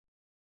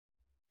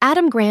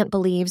Adam Grant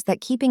believes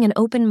that keeping an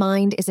open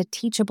mind is a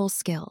teachable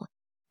skill,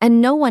 and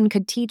no one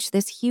could teach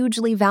this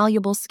hugely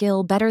valuable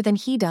skill better than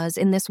he does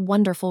in this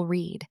wonderful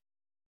read.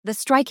 The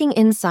striking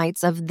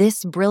insights of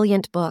this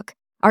brilliant book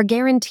are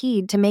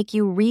guaranteed to make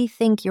you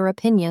rethink your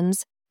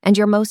opinions and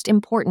your most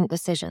important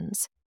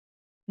decisions.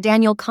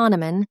 Daniel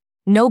Kahneman,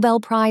 Nobel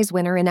Prize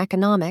winner in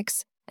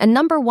economics, and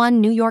 #1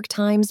 New York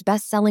Times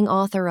best-selling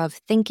author of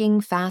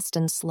Thinking Fast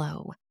and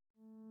Slow.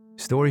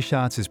 Story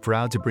Shots is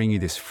proud to bring you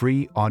this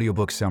free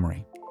audiobook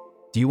summary.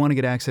 Do you want to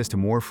get access to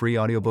more free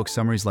audiobook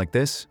summaries like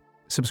this?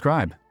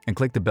 Subscribe and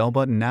click the bell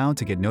button now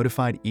to get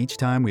notified each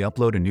time we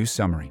upload a new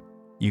summary.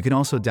 You can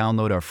also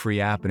download our free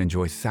app and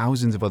enjoy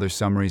thousands of other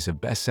summaries of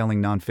best-selling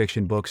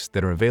nonfiction books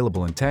that are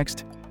available in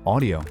text,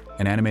 audio,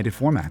 and animated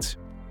formats.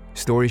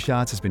 Story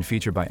Shots has been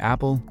featured by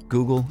Apple,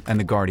 Google, and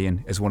The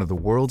Guardian as one of the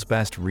world's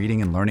best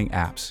reading and learning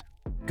apps.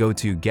 Go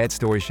to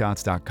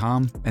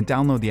getstoryshots.com and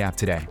download the app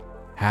today.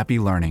 Happy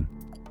learning.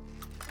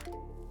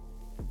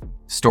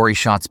 Story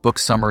Shots book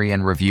summary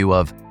and review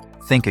of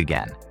Think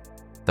Again: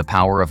 The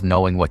Power of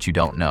Knowing What You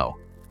Don't Know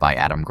by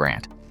Adam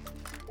Grant.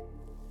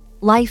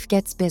 Life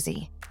gets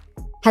busy.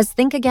 Has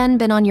Think Again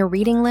been on your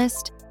reading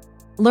list?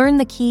 Learn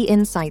the key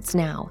insights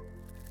now.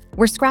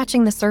 We're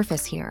scratching the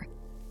surface here.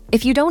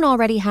 If you don't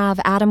already have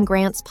Adam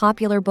Grant's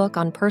popular book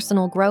on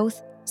personal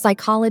growth,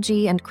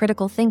 psychology, and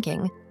critical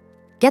thinking,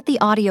 get the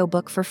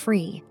audiobook for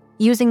free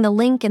using the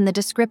link in the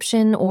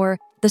description or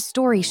the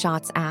Story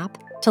Shots app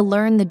to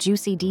learn the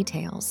juicy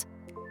details.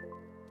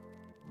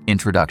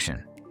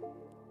 Introduction.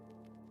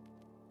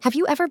 Have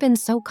you ever been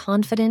so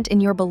confident in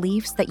your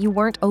beliefs that you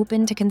weren't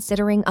open to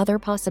considering other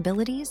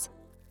possibilities?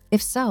 If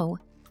so,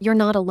 you're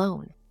not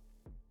alone.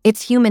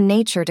 It's human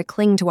nature to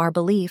cling to our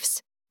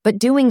beliefs, but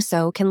doing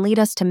so can lead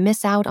us to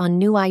miss out on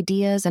new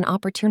ideas and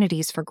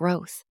opportunities for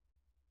growth.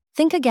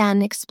 Think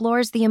Again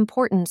explores the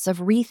importance of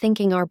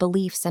rethinking our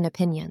beliefs and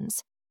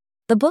opinions.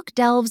 The book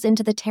delves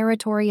into the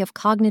territory of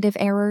cognitive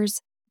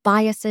errors,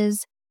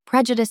 biases,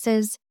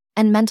 prejudices,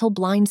 and mental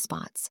blind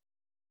spots.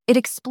 It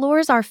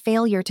explores our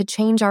failure to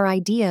change our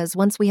ideas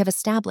once we have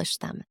established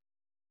them.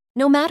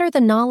 No matter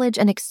the knowledge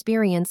and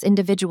experience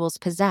individuals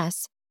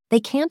possess, they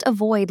can't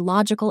avoid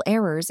logical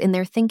errors in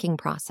their thinking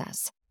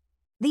process.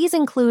 These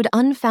include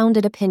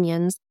unfounded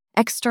opinions,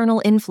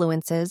 external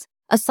influences,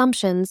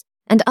 assumptions,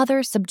 and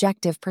other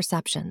subjective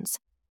perceptions.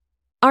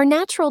 Our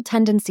natural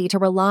tendency to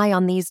rely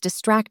on these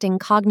distracting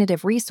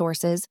cognitive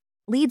resources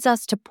leads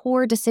us to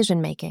poor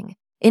decision-making,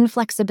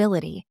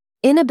 inflexibility,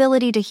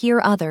 inability to hear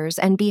others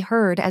and be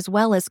heard, as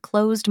well as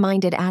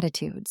closed-minded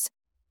attitudes.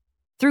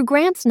 Through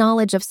Grant's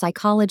knowledge of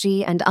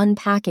psychology and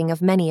unpacking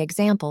of many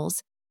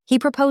examples, he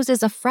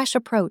proposes a fresh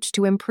approach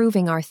to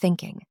improving our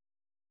thinking.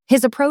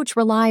 His approach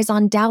relies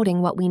on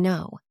doubting what we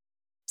know.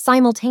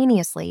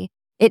 Simultaneously,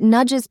 it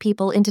nudges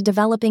people into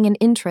developing an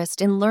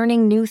interest in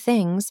learning new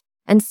things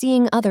and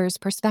seeing others'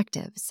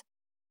 perspectives.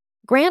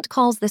 Grant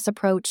calls this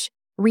approach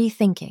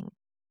rethinking.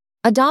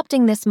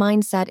 Adopting this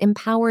mindset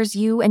empowers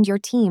you and your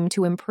team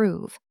to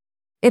improve.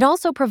 It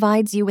also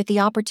provides you with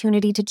the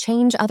opportunity to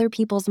change other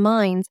people's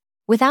minds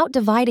without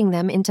dividing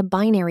them into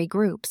binary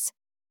groups.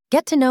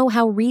 Get to know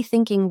how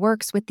rethinking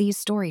works with these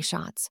story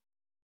shots.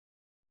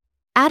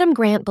 Adam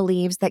Grant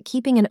believes that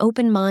keeping an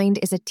open mind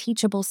is a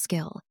teachable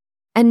skill,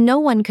 and no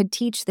one could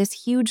teach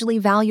this hugely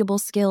valuable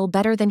skill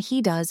better than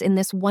he does in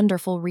this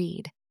wonderful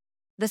read.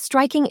 The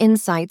striking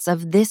insights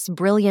of this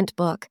brilliant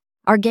book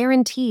are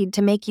guaranteed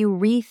to make you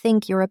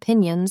rethink your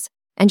opinions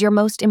and your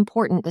most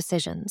important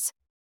decisions.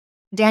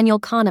 Daniel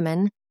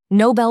Kahneman,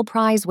 Nobel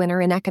Prize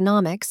winner in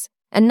economics,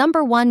 and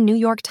 #1 New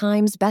York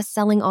Times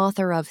best-selling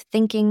author of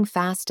Thinking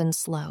Fast and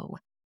Slow.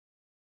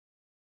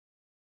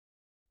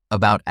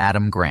 About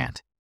Adam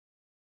Grant.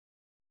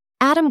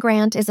 Adam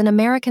Grant is an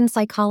American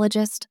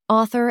psychologist,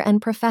 author,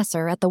 and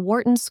professor at the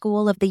Wharton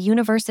School of the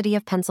University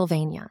of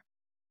Pennsylvania.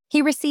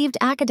 He received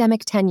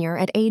academic tenure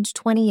at age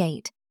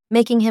 28,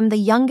 making him the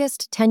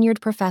youngest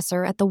tenured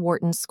professor at the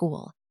Wharton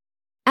School.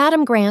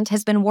 Adam Grant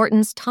has been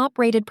Wharton's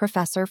top-rated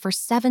professor for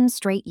 7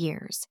 straight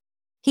years.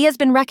 He has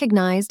been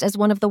recognized as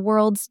one of the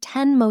world's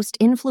 10 most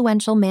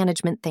influential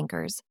management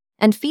thinkers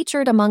and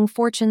featured among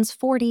Fortune's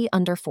 40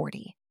 under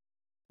 40.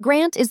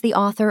 Grant is the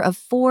author of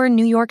 4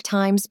 New York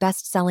Times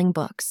best-selling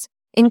books,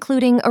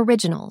 including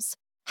Originals,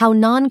 How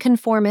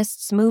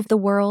Nonconformists Move the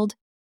World,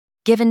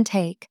 Give and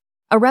Take,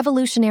 A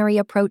Revolutionary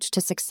Approach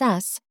to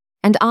Success,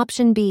 and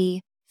Option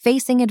B,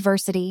 Facing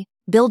Adversity,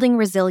 Building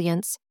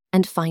Resilience,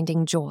 and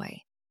Finding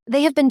Joy.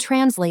 They have been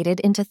translated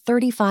into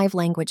 35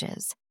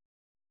 languages.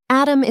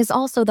 Adam is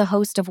also the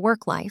host of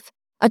Work Life,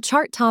 a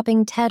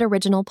chart-topping TED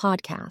Original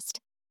podcast.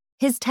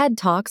 His TED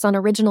Talks on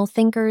original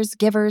thinkers,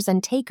 givers,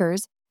 and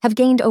takers have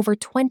gained over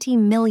 20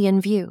 million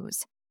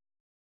views.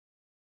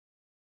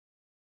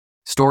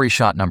 Story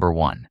shot number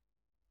 1.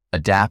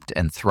 Adapt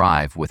and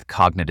thrive with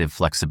cognitive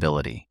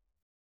flexibility.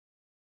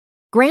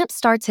 Grant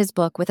starts his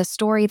book with a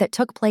story that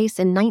took place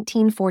in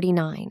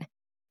 1949.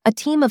 A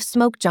team of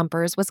smoke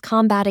jumpers was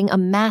combating a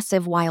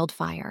massive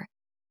wildfire.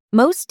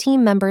 Most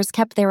team members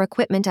kept their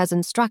equipment as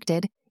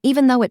instructed,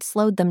 even though it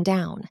slowed them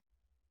down.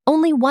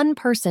 only one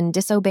person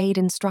disobeyed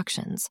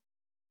instructions.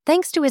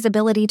 Thanks to his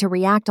ability to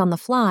react on the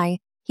fly,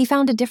 he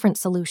found a different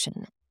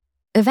solution.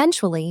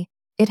 Eventually,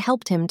 it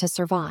helped him to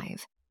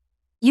survive.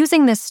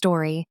 Using this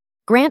story,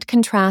 Grant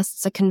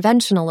contrasts a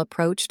conventional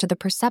approach to the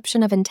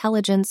perception of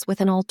intelligence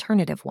with an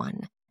alternative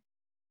one.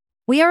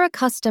 We are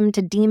accustomed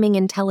to deeming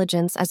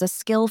intelligence as a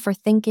skill for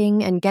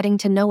thinking and getting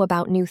to know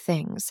about new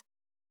things.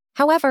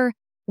 However,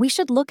 we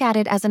should look at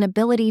it as an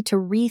ability to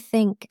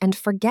rethink and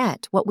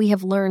forget what we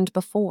have learned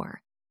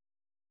before.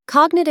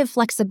 Cognitive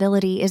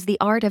flexibility is the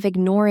art of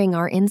ignoring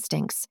our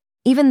instincts,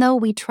 even though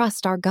we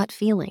trust our gut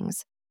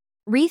feelings.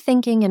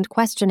 Rethinking and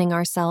questioning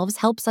ourselves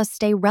helps us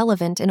stay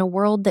relevant in a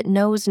world that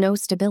knows no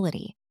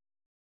stability.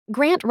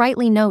 Grant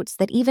rightly notes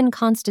that even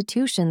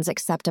constitutions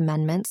accept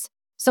amendments,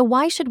 so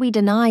why should we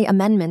deny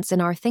amendments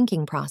in our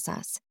thinking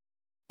process?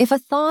 If a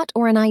thought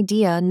or an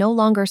idea no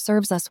longer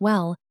serves us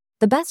well,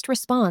 the best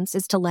response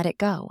is to let it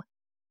go.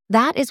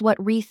 That is what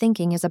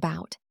rethinking is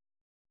about.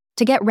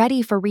 To get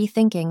ready for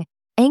rethinking,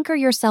 anchor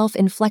yourself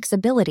in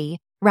flexibility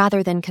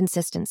rather than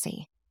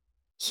consistency.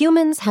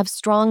 Humans have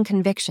strong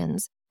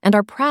convictions and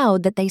are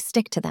proud that they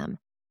stick to them.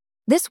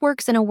 This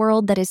works in a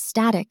world that is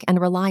static and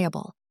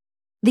reliable.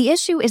 The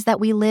issue is that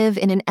we live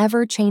in an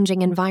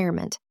ever-changing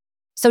environment.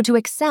 So to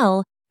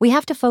excel, we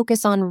have to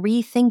focus on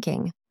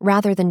rethinking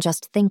rather than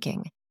just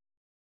thinking.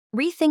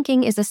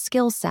 Rethinking is a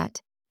skill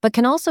set, but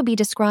can also be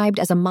described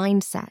as a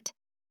mindset.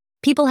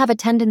 People have a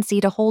tendency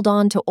to hold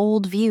on to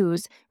old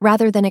views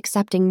rather than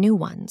accepting new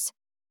ones.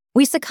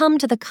 We succumb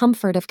to the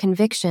comfort of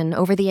conviction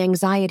over the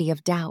anxiety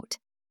of doubt.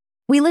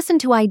 We listen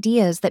to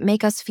ideas that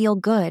make us feel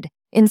good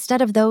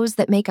instead of those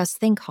that make us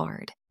think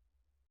hard.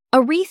 A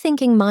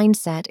rethinking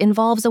mindset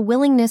involves a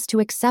willingness to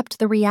accept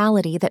the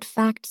reality that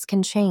facts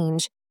can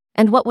change,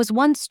 and what was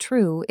once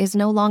true is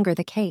no longer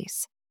the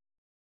case.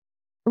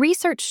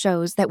 Research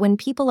shows that when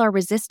people are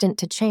resistant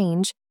to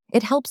change,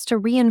 it helps to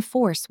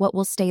reinforce what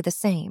will stay the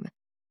same.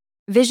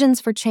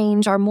 Visions for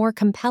change are more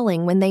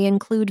compelling when they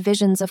include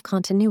visions of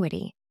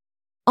continuity.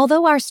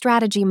 Although our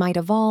strategy might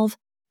evolve,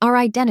 our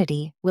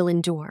identity will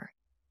endure.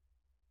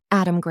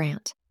 Adam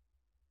Grant.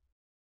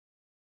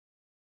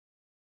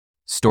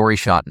 Story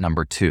shot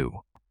number 2.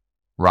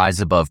 Rise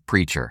above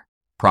preacher,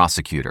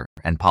 prosecutor,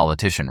 and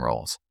politician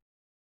roles.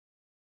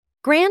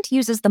 Grant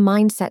uses the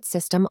mindset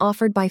system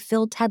offered by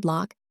Phil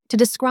Tedlock to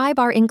describe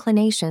our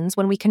inclinations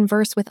when we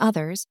converse with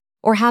others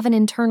or have an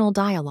internal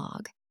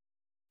dialogue.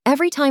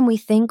 Every time we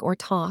think or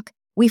talk,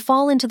 we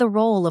fall into the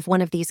role of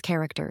one of these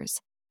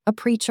characters, a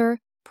preacher,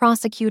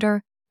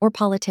 prosecutor, or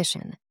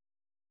politician.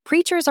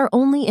 Preachers are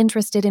only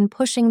interested in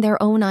pushing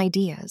their own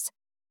ideas.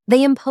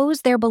 They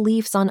impose their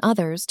beliefs on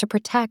others to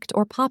protect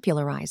or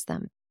popularize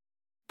them.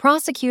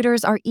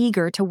 Prosecutors are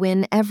eager to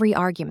win every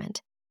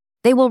argument.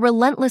 They will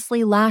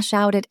relentlessly lash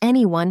out at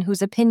anyone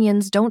whose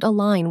opinions don't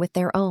align with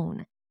their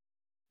own.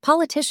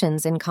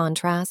 Politicians, in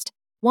contrast,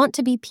 want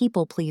to be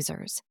people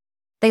pleasers.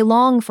 They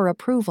long for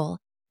approval,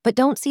 but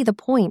don't see the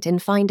point in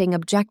finding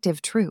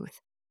objective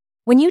truth.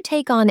 When you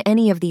take on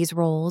any of these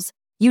roles,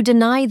 you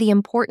deny the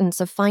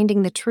importance of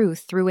finding the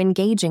truth through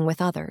engaging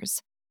with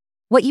others.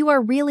 What you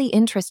are really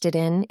interested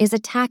in is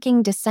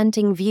attacking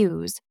dissenting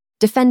views,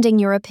 defending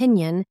your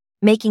opinion,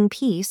 making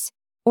peace,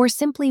 or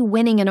simply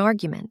winning an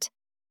argument.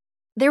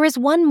 There is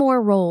one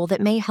more role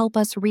that may help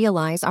us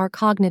realize our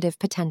cognitive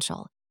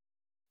potential.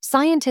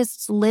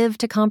 Scientists live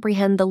to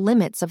comprehend the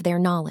limits of their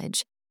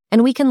knowledge,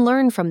 and we can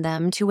learn from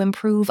them to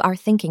improve our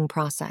thinking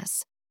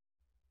process.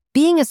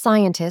 Being a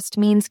scientist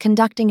means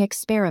conducting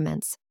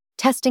experiments,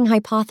 testing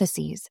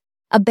hypotheses,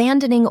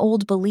 abandoning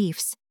old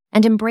beliefs,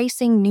 and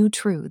embracing new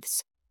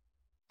truths.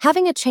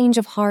 Having a change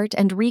of heart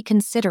and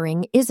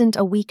reconsidering isn't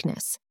a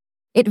weakness.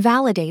 It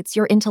validates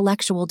your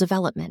intellectual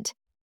development.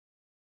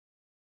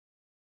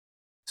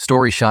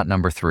 Story shot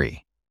number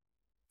 3.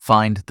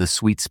 Find the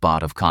sweet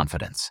spot of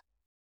confidence.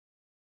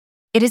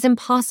 It is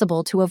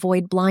impossible to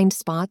avoid blind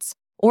spots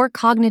or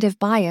cognitive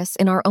bias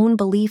in our own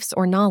beliefs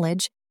or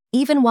knowledge,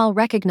 even while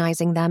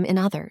recognizing them in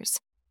others.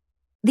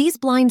 These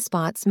blind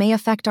spots may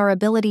affect our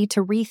ability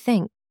to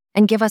rethink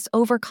and give us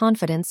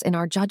overconfidence in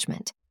our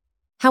judgment.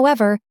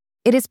 However,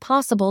 it is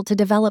possible to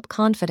develop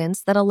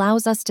confidence that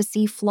allows us to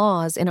see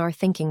flaws in our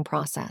thinking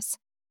process.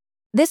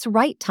 This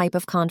right type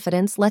of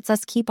confidence lets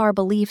us keep our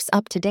beliefs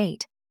up to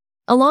date.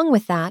 Along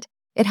with that,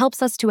 it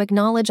helps us to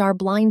acknowledge our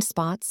blind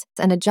spots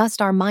and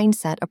adjust our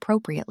mindset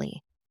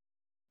appropriately.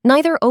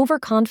 Neither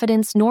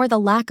overconfidence nor the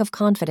lack of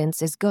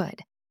confidence is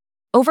good.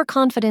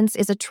 Overconfidence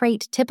is a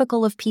trait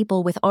typical of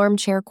people with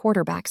armchair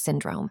quarterback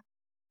syndrome.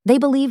 They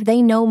believe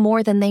they know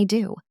more than they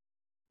do.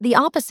 The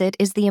opposite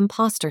is the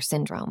imposter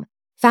syndrome,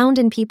 found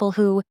in people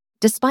who,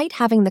 despite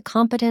having the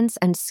competence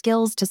and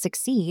skills to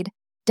succeed,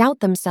 doubt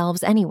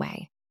themselves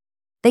anyway.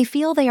 They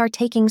feel they are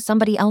taking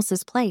somebody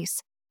else's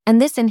place,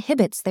 and this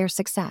inhibits their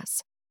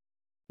success.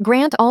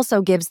 Grant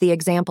also gives the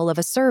example of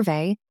a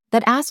survey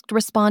that asked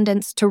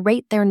respondents to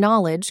rate their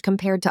knowledge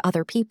compared to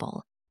other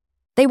people.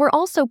 They were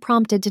also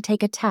prompted to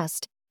take a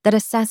test that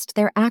assessed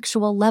their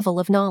actual level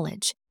of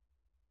knowledge.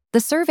 The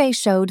survey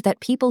showed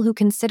that people who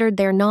considered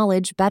their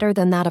knowledge better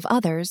than that of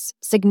others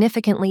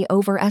significantly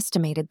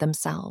overestimated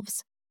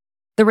themselves.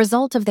 The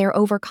result of their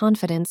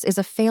overconfidence is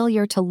a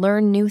failure to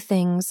learn new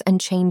things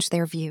and change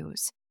their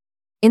views.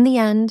 In the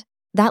end,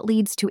 that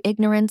leads to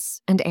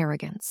ignorance and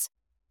arrogance.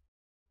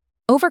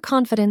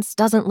 Overconfidence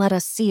doesn't let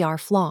us see our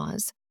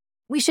flaws.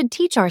 We should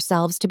teach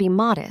ourselves to be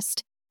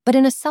modest, but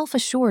in a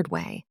self-assured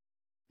way.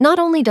 Not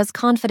only does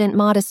confident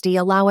modesty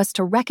allow us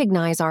to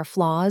recognize our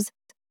flaws,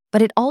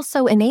 but it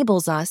also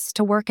enables us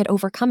to work at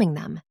overcoming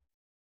them.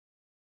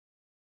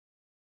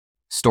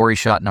 Story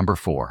shot number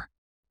 4.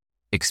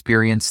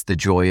 Experience the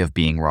joy of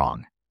being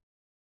wrong.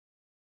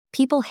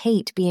 People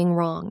hate being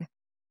wrong.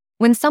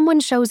 When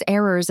someone shows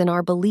errors in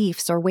our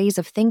beliefs or ways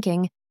of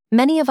thinking,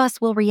 many of us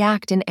will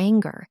react in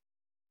anger.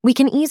 We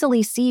can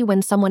easily see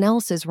when someone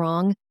else is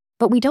wrong,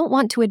 but we don't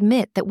want to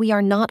admit that we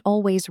are not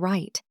always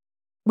right.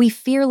 We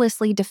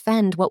fearlessly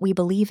defend what we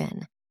believe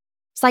in.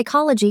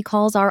 Psychology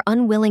calls our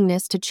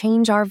unwillingness to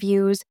change our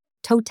views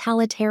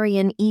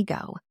totalitarian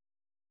ego.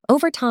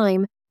 Over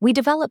time, we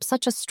develop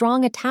such a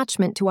strong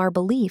attachment to our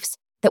beliefs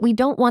that we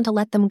don't want to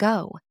let them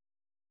go.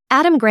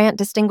 Adam Grant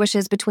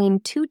distinguishes between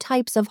 2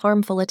 types of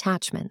harmful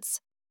attachments.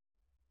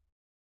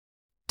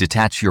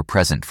 Detach your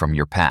present from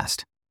your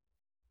past.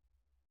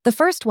 The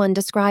first one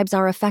describes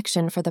our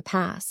affection for the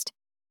past.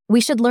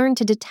 We should learn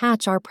to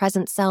detach our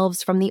present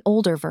selves from the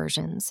older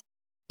versions.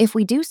 If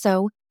we do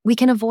so, we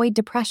can avoid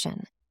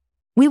depression.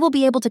 We will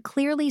be able to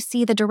clearly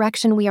see the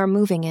direction we are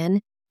moving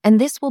in, and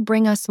this will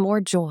bring us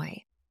more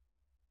joy.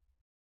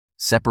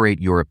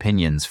 Separate your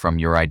opinions from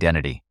your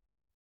identity.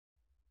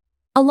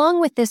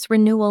 Along with this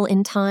renewal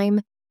in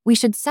time, we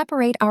should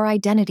separate our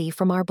identity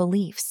from our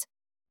beliefs.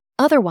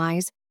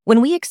 Otherwise,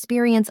 when we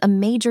experience a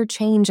major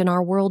change in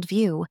our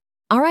worldview,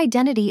 our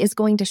identity is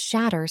going to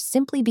shatter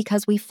simply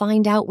because we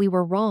find out we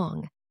were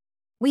wrong.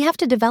 We have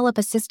to develop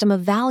a system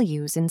of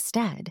values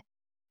instead.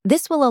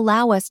 This will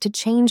allow us to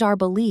change our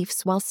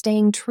beliefs while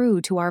staying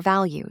true to our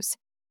values.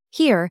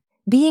 Here,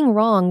 being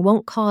wrong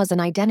won't cause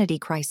an identity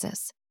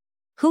crisis.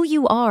 Who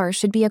you are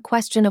should be a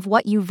question of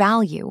what you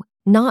value,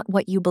 not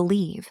what you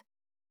believe.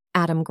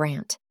 Adam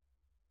Grant.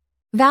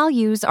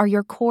 Values are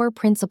your core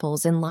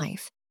principles in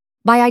life.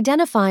 By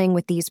identifying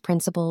with these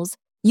principles,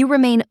 you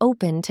remain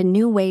open to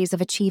new ways of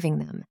achieving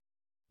them.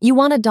 You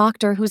want a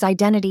doctor whose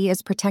identity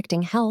is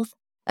protecting health,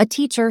 a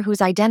teacher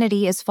whose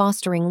identity is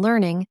fostering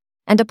learning,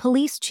 and a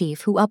police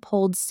chief who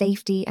upholds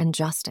safety and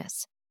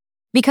justice.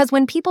 Because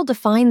when people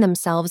define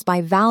themselves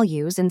by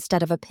values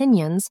instead of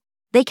opinions,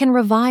 they can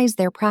revise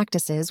their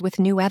practices with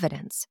new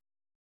evidence.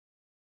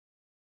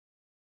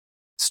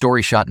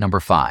 Story shot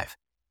number 5.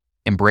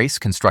 Embrace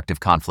constructive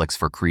conflicts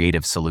for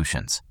creative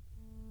solutions.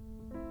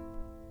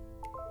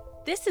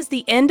 This is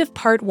the end of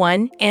part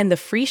 1 and the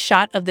free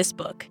shot of this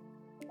book.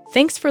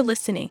 Thanks for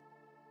listening.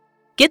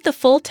 Get the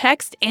full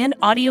text and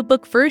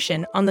audiobook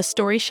version on the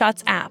Story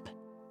Shots app.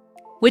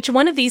 Which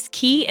one of these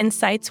key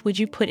insights would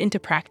you put into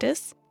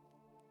practice?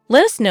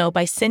 Let us know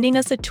by sending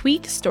us a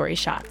tweet to Story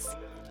Shots.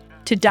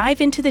 To dive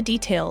into the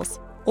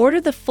details,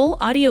 order the full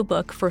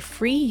audiobook for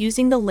free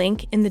using the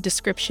link in the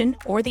description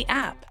or the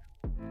app.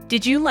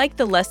 Did you like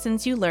the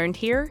lessons you learned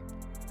here?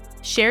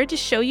 Share to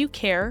show you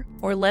care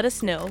or let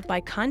us know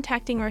by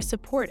contacting our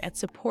support at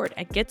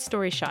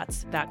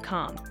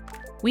getStoryShots.com.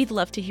 We'd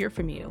love to hear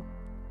from you.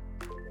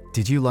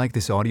 Did you like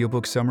this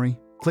audiobook summary?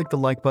 Click the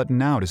like button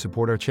now to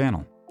support our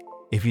channel.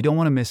 If you don't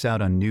want to miss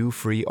out on new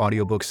free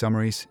audiobook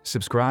summaries,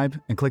 subscribe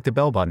and click the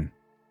bell button.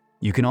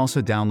 You can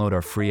also download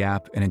our free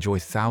app and enjoy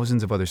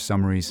thousands of other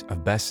summaries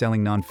of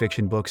best-selling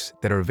nonfiction books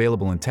that are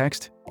available in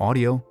text,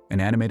 audio,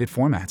 and animated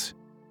formats.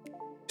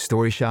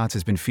 Story Shots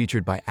has been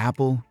featured by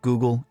Apple,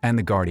 Google, and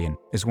The Guardian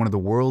as one of the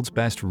world's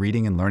best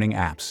reading and learning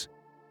apps.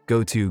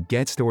 Go to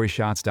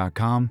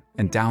GetStoryShots.com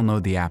and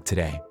download the app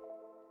today.